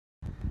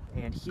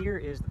And here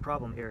is the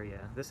problem area.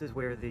 This is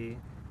where the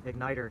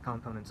igniter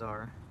components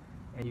are.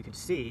 And you can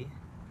see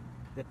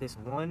that this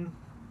one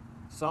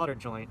solder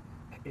joint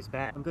is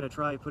bad. I'm going to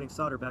try putting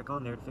solder back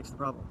on there to fix the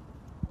problem.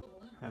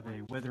 I have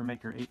a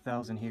WeatherMaker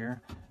 8000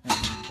 here, and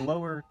the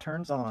blower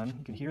turns on.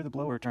 You can hear the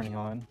blower turning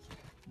on,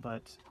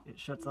 but it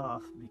shuts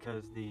off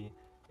because the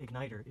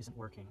igniter isn't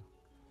working.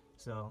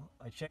 So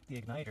I checked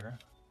the igniter,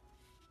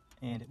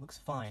 and it looks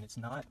fine. It's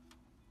not,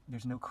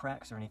 there's no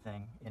cracks or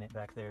anything in it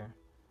back there.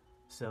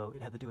 So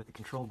it had to do with the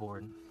control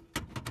board.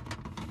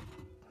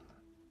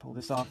 Pull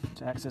this off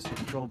to access the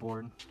control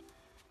board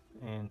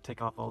and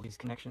take off all these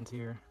connections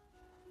here,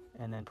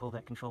 and then pull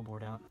that control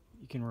board out.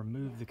 You can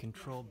remove the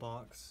control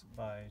box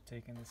by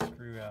taking the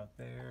screw out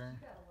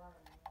there,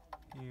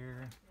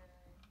 here,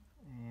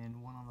 and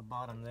one on the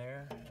bottom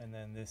there, and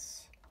then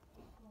this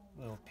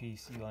little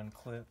piece you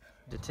unclip.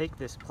 To take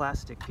this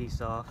plastic piece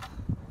off,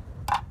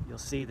 you'll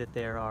see that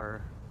there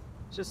are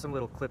just some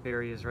little clip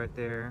areas right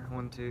there.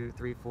 1, 2,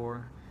 3,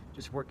 4.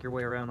 Just work your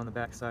way around on the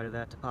back side of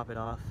that to pop it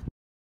off.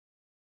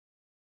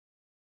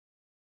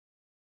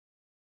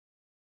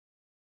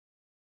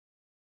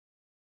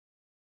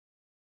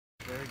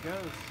 There it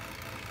goes.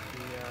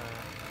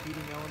 The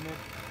heating element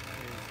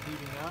is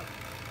heating up,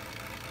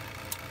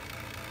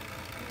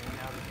 and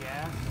now the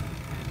gas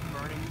is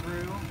burning